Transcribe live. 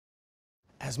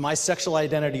As my sexual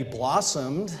identity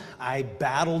blossomed, I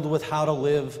battled with how to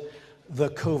live the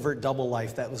covert double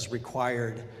life that was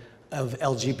required of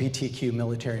LGBTQ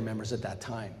military members at that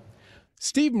time.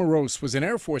 Steve Morose was an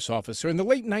Air Force officer in the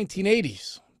late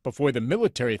 1980s, before the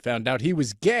military found out he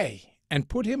was gay and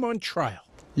put him on trial.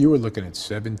 You were looking at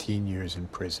 17 years in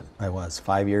prison. I was.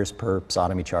 5 years per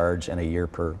sodomy charge and a year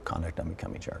per conduct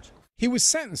unbecoming charge. He was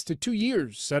sentenced to 2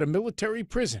 years at a military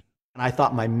prison. And I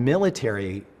thought my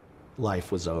military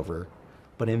life was over,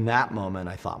 but in that moment,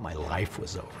 I thought my life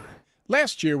was over.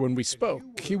 Last year when we spoke,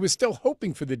 he was still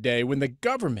hoping for the day when the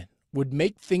government would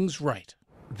make things right.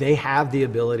 They have the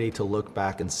ability to look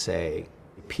back and say,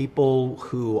 people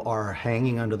who are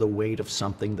hanging under the weight of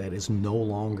something that is no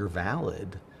longer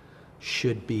valid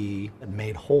should be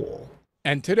made whole.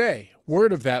 And today,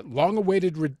 word of that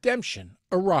long-awaited redemption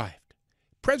arrived.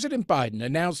 President Biden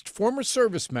announced former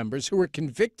service members who were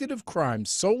convicted of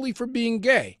crimes solely for being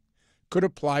gay could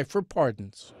apply for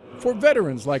pardons. For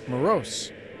veterans like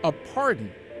Morose, a pardon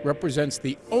represents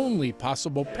the only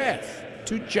possible path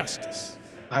to justice.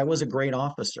 I was a great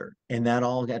officer, and that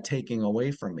all got taken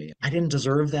away from me. I didn't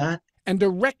deserve that. And a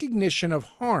recognition of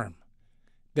harm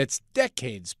that's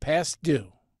decades past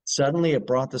due. Suddenly, it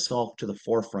brought this all to the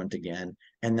forefront again,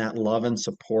 and that love and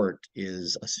support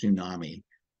is a tsunami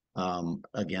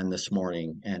again this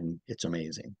morning, and it's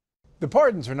amazing. The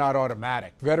pardons are not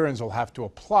automatic. Veterans will have to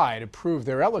apply to prove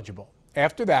they're eligible.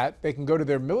 After that, they can go to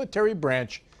their military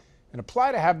branch and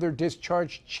apply to have their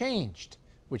discharge changed,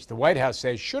 which the White House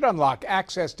says should unlock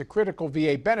access to critical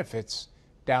VA benefits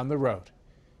down the road.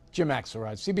 Jim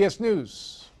Axelrod, CBS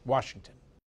News, Washington.